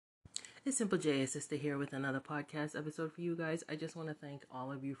It's Simple J, sister here with another podcast episode for you guys. I just want to thank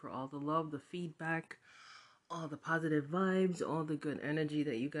all of you for all the love, the feedback, all the positive vibes, all the good energy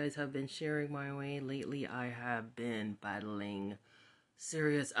that you guys have been sharing my way. Lately, I have been battling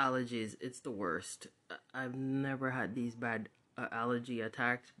serious allergies. It's the worst. I've never had these bad allergy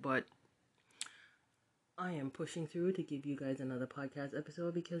attacks, but I am pushing through to give you guys another podcast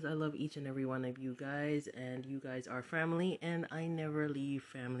episode because I love each and every one of you guys, and you guys are family, and I never leave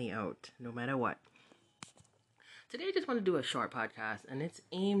family out, no matter what. Today I just want to do a short podcast, and it's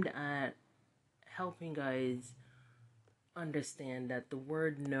aimed at helping guys understand that the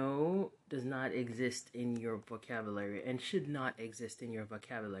word no does not exist in your vocabulary and should not exist in your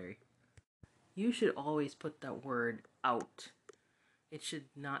vocabulary. You should always put that word out. It should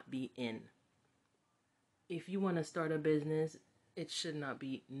not be in. If you want to start a business, it should not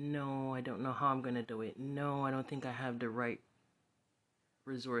be, no, I don't know how I'm going to do it. No, I don't think I have the right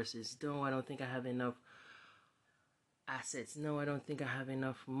resources. No, I don't think I have enough assets. No, I don't think I have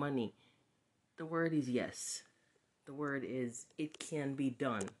enough money. The word is yes. The word is, it can be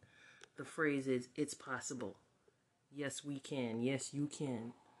done. The phrase is, it's possible. Yes, we can. Yes, you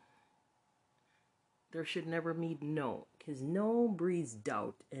can. There should never be no, because no breeds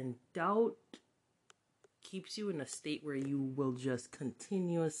doubt, and doubt keeps you in a state where you will just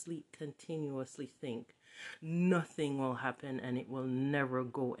continuously think nothing will happen and it will never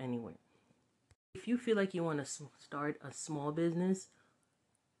go anywhere. If you feel like you want to start a small business,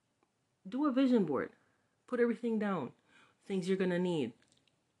 do a vision board. Put everything down. Things you're going to need.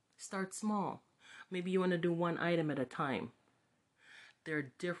 Start small. Maybe you want to do one item at a time. There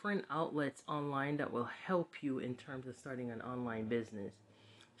are different outlets online that will help you in terms of starting an online business.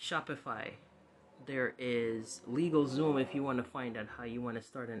 Shopify. There is LegalZoom if you want to find out how you want to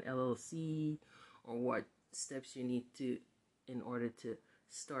start an LLC or what steps you need to in order to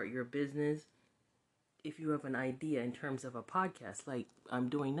start your business. If you have an idea in terms of a podcast like I'm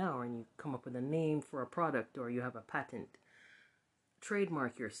doing now, and you come up with a name for a product or you have a patent,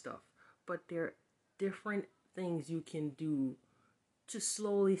 trademark your stuff. But there are different things you can do to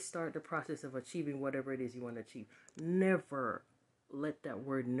slowly start the process of achieving whatever it is you want to achieve. Never let that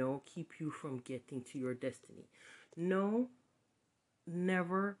word no keep you from getting to your destiny. No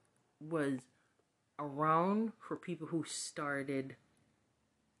never was around for people who started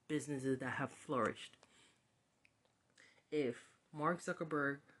businesses that have flourished. If Mark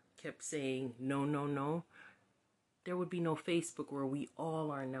Zuckerberg kept saying no, no, no, there would be no Facebook where we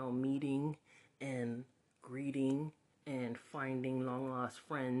all are now meeting and greeting and finding long lost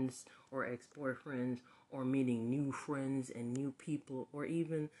friends or ex-boyfriends, or meeting new friends and new people, or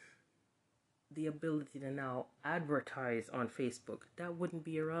even the ability to now advertise on Facebook. That wouldn't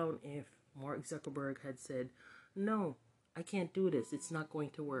be around if Mark Zuckerberg had said, no, I can't do this. It's not going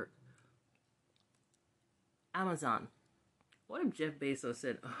to work. Amazon. What if Jeff Bezos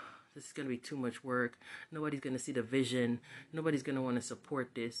said, oh, this is going to be too much work. Nobody's going to see the vision. Nobody's going to want to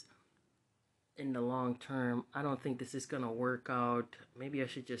support this in the long term. I don't think this is going to work out. Maybe I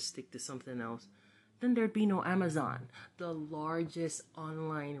should just stick to something else. Then there'd be no Amazon, the largest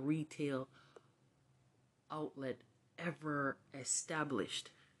online retail outlet ever established.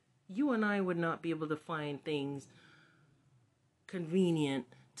 You and I would not be able to find things convenient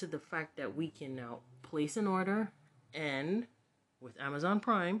to the fact that we can now place an order and, with Amazon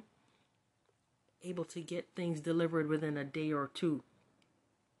Prime, able to get things delivered within a day or two.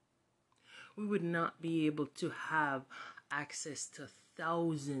 We would not be able to have access to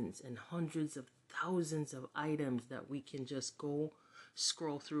thousands and hundreds of thousands of items that we can just go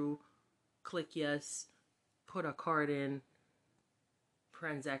scroll through, click yes, put a card in,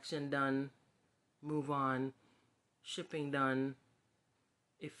 transaction done, move on, shipping done,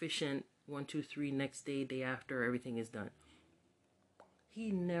 efficient, 1, 2, 3, next day, day after, everything is done.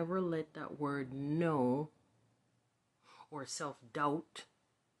 He never let that word no or self-doubt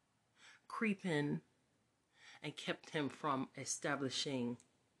creep in and kept him from establishing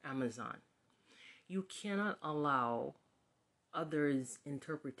Amazon. You cannot allow others'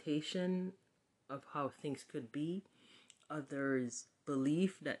 interpretation of how things could be, others'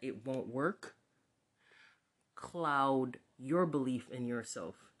 belief that it won't work, cloud your belief in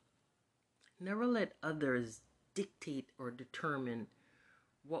yourself. Never let others dictate or determine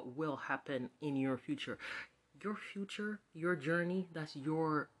what will happen in your future. Your future, your journey, that's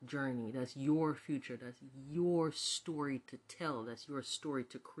your journey. That's your future. That's your story to tell. That's your story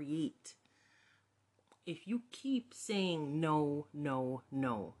to create. If you keep saying no, no,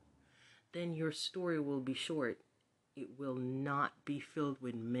 no, then your story will be short. It will not be filled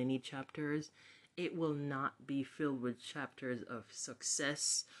with many chapters. It will not be filled with chapters of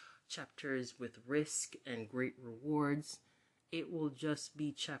success, chapters with risk and great rewards. It will just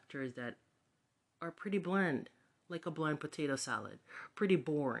be chapters that are pretty bland, like a bland potato salad. Pretty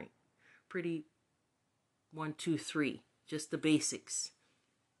boring. Pretty 1, 2, 3. Just the basics.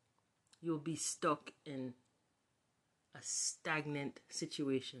 You'll be stuck in a stagnant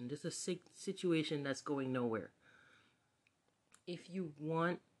situation. Just a situation that's going nowhere. If you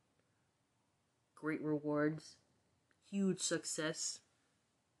want great rewards, huge success,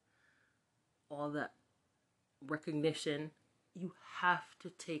 all that recognition, you have to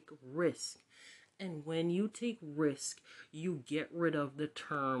take risk. And when you take risk, you get rid of the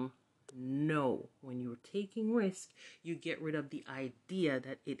term no. When you're taking risk, you get rid of the idea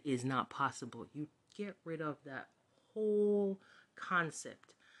that it is not possible. You get rid of that whole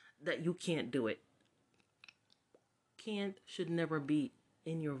concept that you can't do it. Can't should never be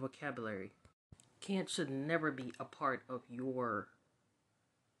in your vocabulary. Can't should never be a part of your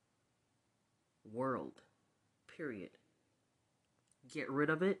world. Period. Get rid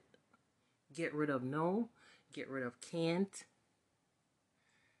of it. Get rid of no. Get rid of can't.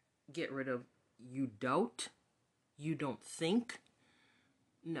 Get rid of you doubt. You don't think.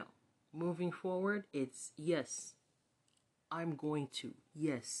 No. Moving forward, it's yes, I'm going to.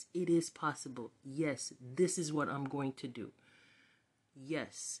 Yes, it is possible. Yes, this is what I'm going to do.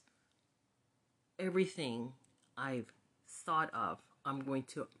 Yes, everything I've thought of, I'm going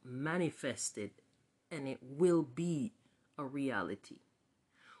to manifest it, and it will be a reality.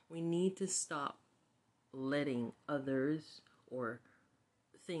 We need to stop letting others or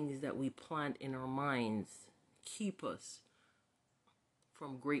things that we plant in our minds keep us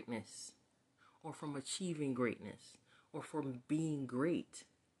from greatness, or from achieving greatness, or from being great.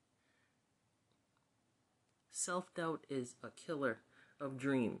 Self-doubt is a killer of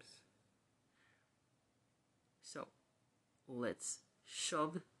dreams. So let's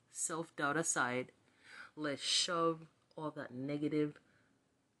shove self-doubt aside. Let's shove all that negative,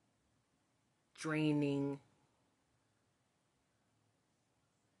 draining,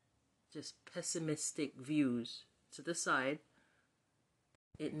 just pessimistic views to the side.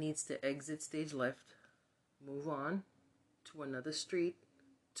 It needs to exit stage left, move on to another street,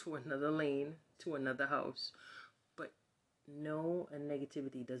 to another lane, to another house. But no, and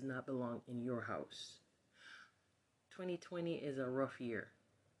negativity does not belong in your house. 2020 is a rough year.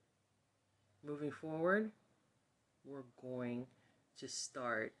 Moving forward, we're going to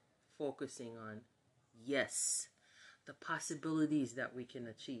start focusing on, yes, the possibilities that we can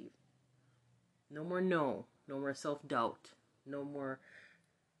achieve. No more no more self-doubt, no more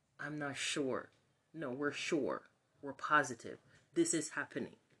I'm not sure. No, we're sure. We're positive. This is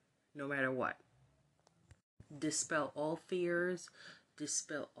happening, no matter what. Dispel all fears,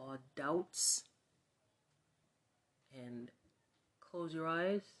 dispel all doubts, and close your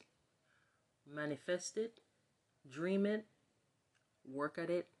eyes, manifest it, dream it, work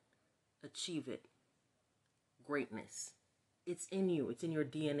at it, achieve it. Greatness. It's in you. It's in your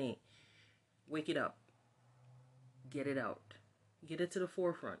DNA. Wake it up. Get it out. Get it to the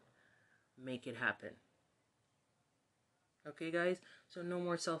forefront. Make it happen. Okay, guys? So no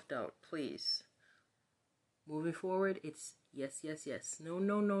more self-doubt, please. Moving forward, it's yes, yes, yes. No,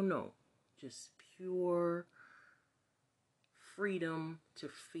 no, no, no. Just pure freedom to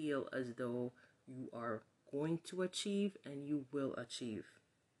feel as though you are going to achieve and you will achieve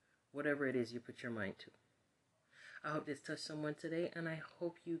whatever it is you put your mind to. I hope this touched someone today, and I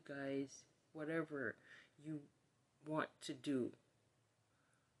hope you guys, whatever you want to do,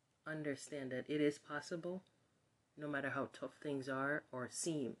 understand that it is possible, no matter how tough things are or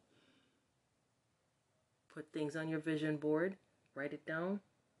seem. Put things on your vision board, write it down,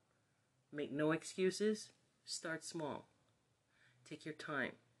 make no excuses, start small. Take your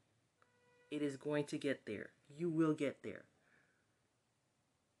time. It is going to get there. You will get there.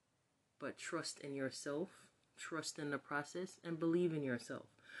 But trust in yourself, trust in the process, and believe in yourself.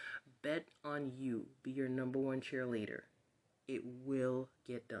 Bet on you. Be your number one cheerleader. It will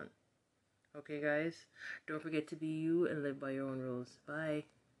get done. Okay, guys? Don't forget to be you and live by your own rules. Bye.